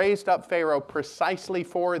God had raised up Pharaoh precisely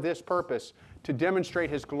for this purpose, to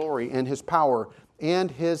demonstrate His glory and His power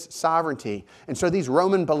and His sovereignty. And so these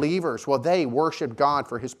Roman believers, well, they worshiped God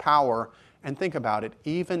for His power. And think about it,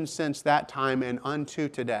 even since that time and unto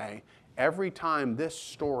today, every time this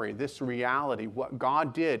story, this reality, what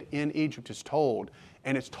God did in Egypt is told,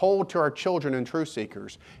 and it's told to our children and truth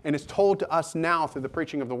seekers, and it's told to us now through the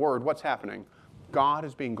preaching of the Word, what's happening? God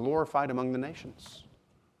is being glorified among the nations.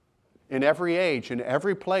 In every age, in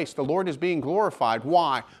every place, the Lord is being glorified.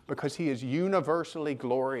 Why? Because He is universally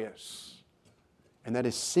glorious. And that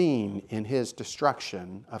is seen in His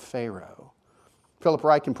destruction of Pharaoh. Philip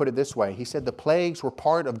Ryken put it this way. He said the plagues were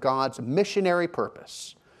part of God's missionary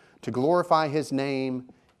purpose to glorify His name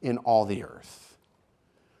in all the earth.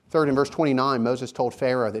 Third, in verse 29, Moses told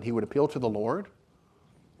Pharaoh that he would appeal to the Lord.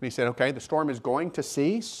 And he said, okay, the storm is going to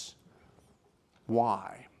cease.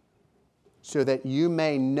 Why? So that you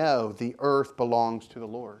may know the earth belongs to the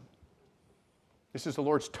Lord. This is the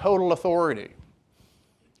Lord's total authority.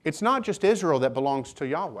 It's not just Israel that belongs to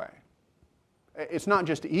Yahweh. It's not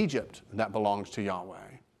just Egypt that belongs to Yahweh.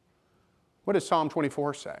 What does Psalm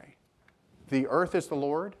 24 say? The earth is the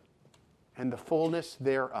Lord and the fullness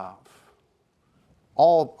thereof.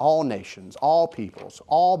 All nations, all peoples,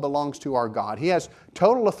 all belongs to our God. He has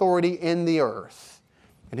total authority in the earth.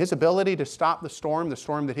 And His ability to stop the storm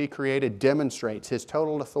that He created, demonstrates His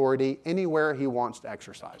total authority anywhere He wants to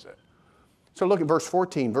exercise it. So look at verse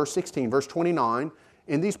 14, verse 16, verse 29.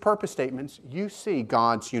 In these purpose statements, you see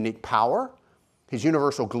God's unique power, His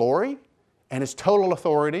universal glory, and His total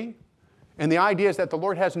authority. And the idea is that the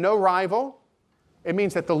Lord has no rival. It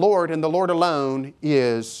means that the Lord and the Lord alone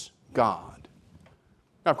is God.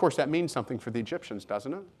 Now, of course, that means something for the Egyptians,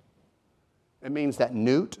 doesn't it? It means that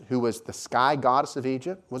Nut, who was the sky goddess of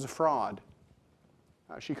Egypt, was a fraud.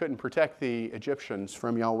 She couldn't protect the Egyptians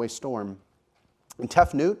from Yahweh's storm. And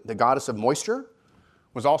Tefnut, the goddess of moisture,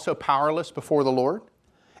 was also powerless before the Lord.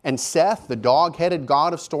 And Seth, the dog-headed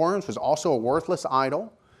god of storms, was also a worthless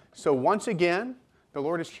idol. So once again, the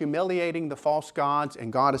Lord is humiliating the false gods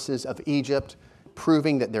and goddesses of Egypt,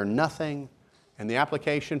 proving that they're nothing. And the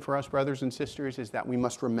application for us, brothers and sisters, is that we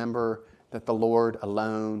must remember that the Lord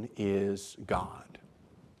alone is God.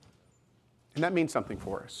 And that means something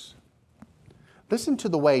for us. Listen to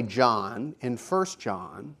the way John, in 1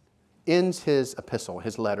 John, ends his epistle,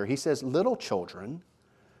 his letter. He says, "Little children,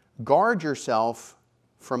 guard yourself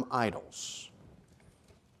from idols."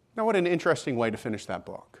 Now, what an interesting way to finish that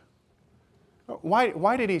book.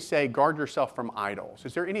 Why did he say, guard yourself from idols?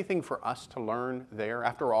 Is there anything for us to learn there?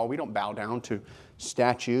 After all, we don't bow down to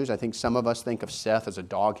statues. I think some of us think of Seth as a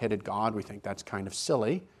dog-headed god. We think that's kind of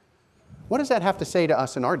silly. What does that have to say to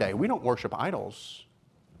us in our day? We don't worship idols.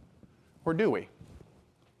 Or do we?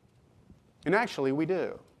 And actually, we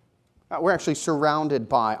do. We're actually surrounded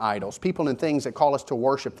by idols, people and things that call us to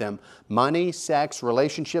worship them. Money, sex,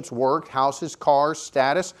 relationships, work, houses, cars,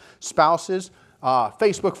 status, spouses,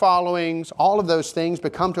 Facebook followings, all of those things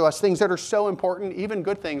become to us things that are so important, even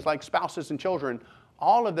good things like spouses and children.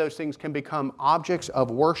 All of those things can become objects of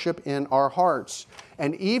worship in our hearts.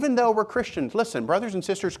 And even though we're Christians, listen, brothers and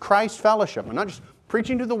sisters, Christ fellowship, I'm not just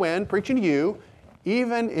preaching to the wind, preaching to you.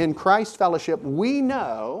 Even in Christ fellowship, we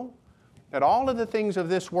know that all of the things of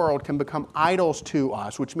this world can become idols to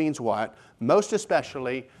us, which means what? Most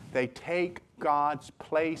especially, they take God's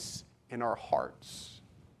place in our hearts.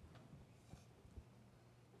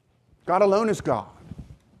 God alone is God.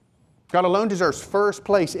 God alone deserves first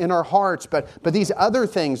place in our hearts, but these other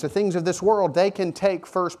things, the things of this world, they can take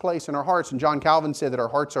first place in our hearts. And John Calvin said that our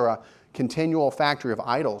hearts are a continual factory of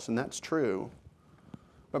idols, and that's true.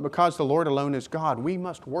 But because the Lord alone is God, we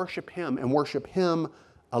must worship Him and worship Him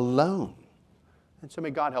alone. And so may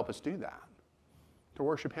God help us do that, to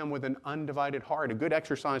worship Him with an undivided heart. A good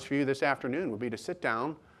exercise for you this afternoon would be to sit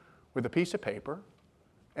down with a piece of paper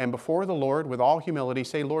and before the Lord, with all humility,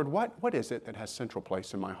 say, Lord, what is it that has central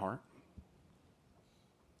place in my heart?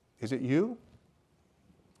 Is it you?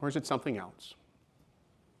 Or is it something else?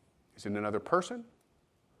 Is it another person?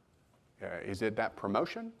 Is it that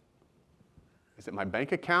promotion? Is it my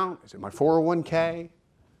bank account? Is it my 401k?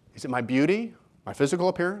 Is it my beauty, my physical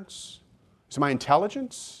appearance? Is it my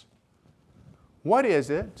intelligence? What is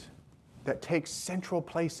it that takes central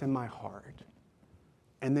place in my heart?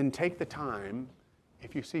 And then take the time,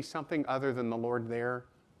 if you see something other than the Lord there,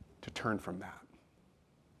 to turn from that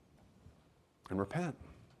and repent.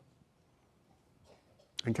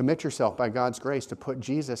 And commit yourself by God's grace to put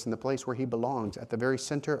Jesus in the place where He belongs, at the very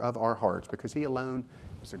center of our hearts, because He alone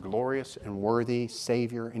is a glorious and worthy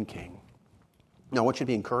Savior and King. Now, I want you to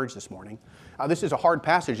be encouraged this morning. This is a hard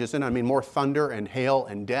passage, isn't it? I mean, more thunder and hail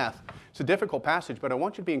and death. It's a difficult passage, but I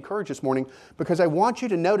want you to be encouraged this morning because I want you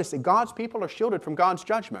to notice that God's people are shielded from God's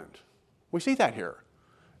judgment. We see that here.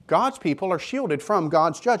 God's people are shielded from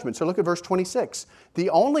God's judgment. So look at verse 26. The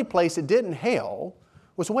only place it didn't hail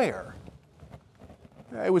was where?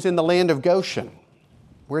 It was in the land of Goshen,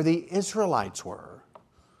 where the Israelites were.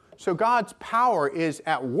 So God's power is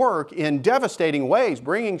at work in devastating ways,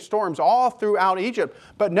 bringing storms all throughout Egypt.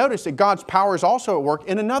 But notice that God's power is also at work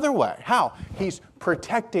in another way. How? He's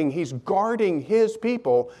protecting, He's guarding His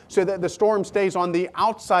people so that the storm stays on the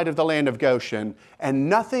outside of the land of Goshen and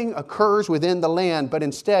nothing occurs within the land, but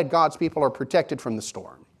instead God's people are protected from the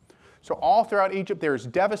storm. So all throughout Egypt there is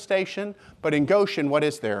devastation, but in Goshen, what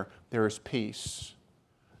is there? There is peace.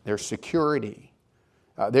 There's security.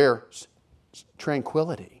 There's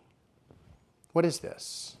tranquility. What is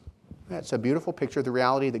this? That's a beautiful picture of the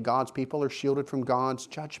reality that God's people are shielded from God's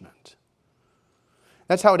judgment.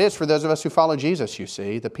 That's how it is for those of us who follow Jesus, you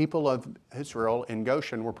see. The people of Israel in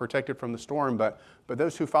Goshen were protected from the storm, but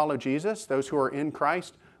those who follow Jesus, those who are in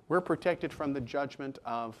Christ, we're protected from the judgment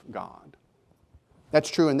of God. That's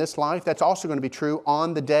true in this life. That's also going to be true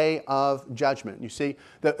on the day of judgment. You see,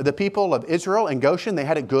 the people of Israel in Goshen, they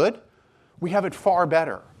had it good. We have it far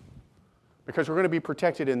better because we're going to be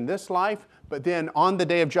protected in this life, but then on the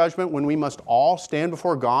day of judgment, when we must all stand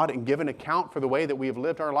before God and give an account for the way that we have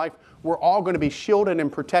lived our life, we're all going to be shielded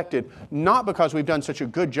and protected, not because we've done such a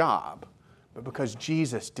good job, but because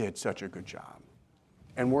Jesus did such a good job.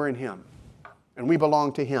 And we're in Him. And we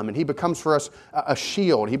belong to Him. And He becomes for us a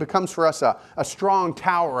shield. He becomes for us a strong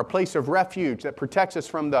tower, a place of refuge that protects us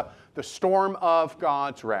from the storm of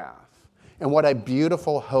God's wrath. And what a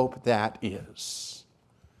beautiful hope that is.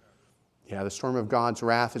 Yeah, the storm of God's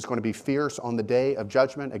wrath is going to be fierce on the day of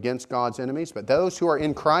judgment against God's enemies, but those who are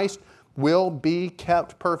in Christ will be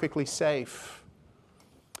kept perfectly safe.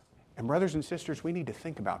 And brothers and sisters, we need to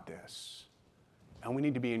think about this, and we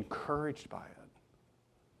need to be encouraged by it.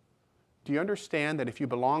 Do you understand that if you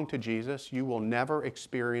belong to Jesus, you will never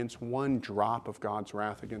experience one drop of God's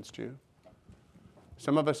wrath against you?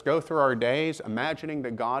 Some of us go through our days imagining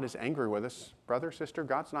that God is angry with us. Brother, sister,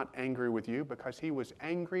 God's not angry with you because He was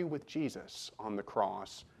angry with Jesus on the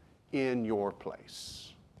cross in your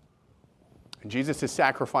place. And Jesus'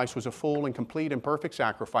 sacrifice was a full and complete and perfect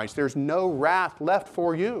sacrifice. There's no wrath left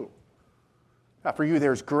for you. For you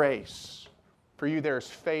there's grace. For you there's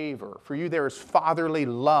favor. For you there is fatherly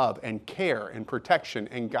love and care and protection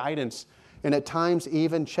and guidance, and at times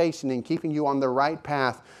even chastening, keeping you on the right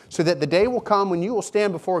path, so that the day will come when you will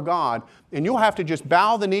stand before God and you'll have to just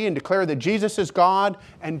bow the knee and declare that Jesus is God,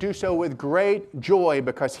 and do so with great joy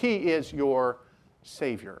because He is your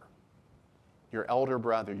Savior, your elder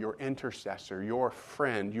brother, your intercessor, your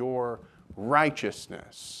friend, your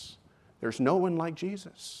righteousness. There's no one like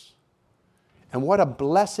Jesus. And what a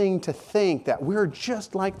blessing to think that we're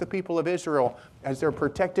just like the people of Israel. As they're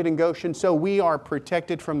protected in Goshen, so we are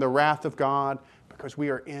protected from the wrath of God because we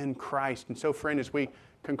are in Christ. And so, friend, as we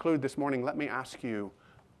conclude this morning, let me ask you,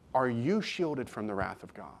 are you shielded from the wrath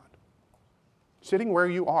of God? Sitting where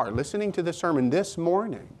you are, listening to the sermon this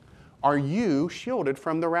morning, are you shielded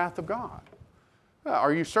from the wrath of God?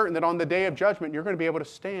 Are you certain that on the day of judgment you're going to be able to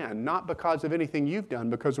stand, not because of anything you've done,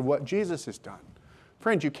 because of what Jesus has done?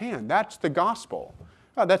 Friends, you can. That's the gospel.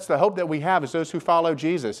 That's the hope that we have as those who follow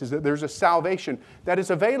Jesus, is that there's a salvation that is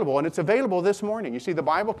available, and it's available this morning. You see, the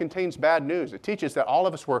Bible contains bad news. It teaches that all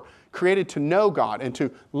of us were created to know God and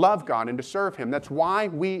to love God and to serve Him. That's why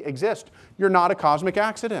we exist. You're not a cosmic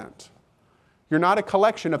accident. You're not a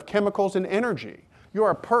collection of chemicals and energy. You're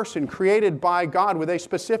a person created by God with a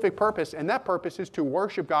specific purpose, and that purpose is to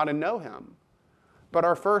worship God and know Him. But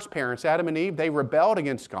our first parents, Adam and Eve, they rebelled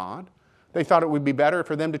against God. They thought it would be better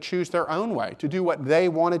for them to choose their own way, to do what they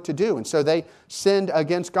wanted to do. And so they sinned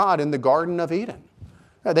against God in the Garden of Eden.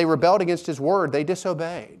 They rebelled against His word. They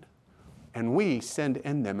disobeyed. And we sinned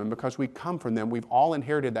in them. And because we come from them, we've all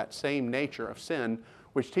inherited that same nature of sin,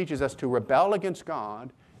 which teaches us to rebel against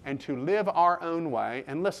God and to live our own way.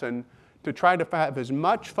 And listen, to try to have as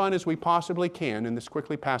much fun as we possibly can in this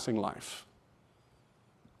quickly passing life,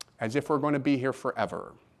 as if we're going to be here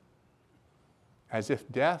forever. As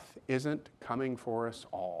if death isn't coming for us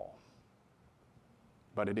all.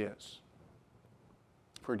 But it is.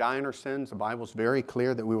 If we die in our sins, the Bible's very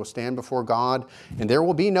clear that we will stand before God, and there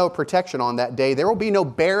will be no protection on that day. There will be no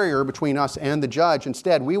barrier between us and the judge.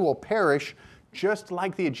 Instead, we will perish just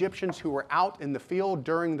like the Egyptians who were out in the field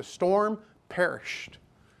during the storm perished.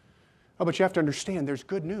 Oh, but you have to understand, there's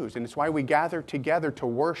good news, and it's why we gather together to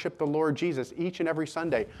worship the Lord Jesus each and every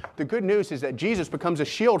Sunday. The good news is that Jesus becomes a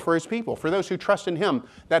shield for His people, for those who trust in Him.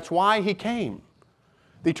 That's why He came.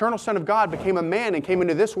 The eternal Son of God became a man and came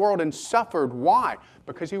into this world and suffered. Why?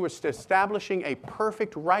 Because He was establishing a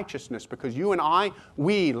perfect righteousness, because you and I,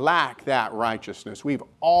 we lack that righteousness. We've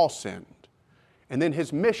all sinned. And then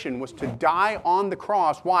His mission was to die on the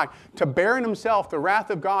cross. Why? To bear in Himself the wrath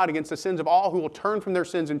of God against the sins of all who will turn from their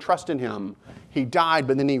sins and trust in Him. He died,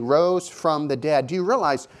 but then He rose from the dead. Do you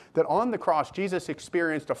realize that on the cross, Jesus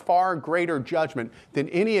experienced a far greater judgment than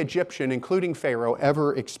any Egyptian, including Pharaoh,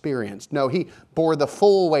 ever experienced? No, He bore the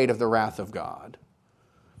full weight of the wrath of God.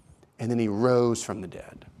 And then He rose from the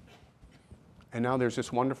dead. And now there's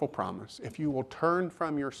this wonderful promise. If you will turn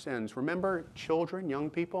from your sins, remember, children, young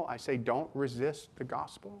people, I say don't resist the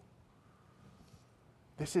gospel.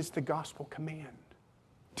 This is the gospel command.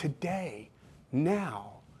 Today,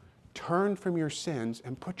 now, turn from your sins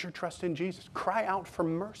and put your trust in Jesus. Cry out for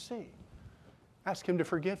mercy. Ask Him to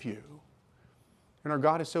forgive you. And our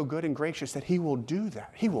God is so good and gracious that He will do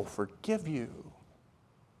that. He will forgive you.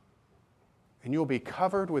 And you'll be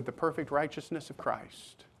covered with the perfect righteousness of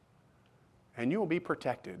Christ. And you will be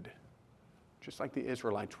protected, just like the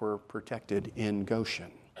Israelites were protected in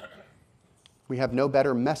Goshen. We have no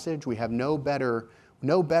better message. We have no better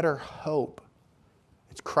hope.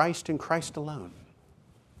 It's Christ and Christ alone.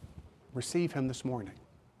 Receive Him this morning.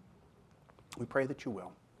 We pray that you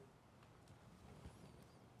will.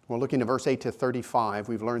 Well, looking at verse 8 to 35,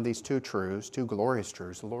 we've learned these two truths, two glorious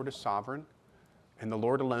truths. The Lord is sovereign, and the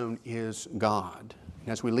Lord alone is God. And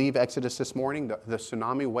as we leave Exodus this morning, the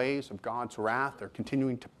tsunami waves of God's wrath are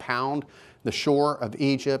continuing to pound the shore of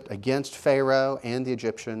Egypt against Pharaoh and the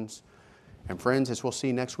Egyptians. And friends, as we'll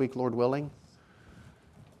see next week, Lord willing,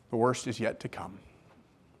 the worst is yet to come.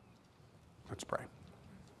 Let's pray.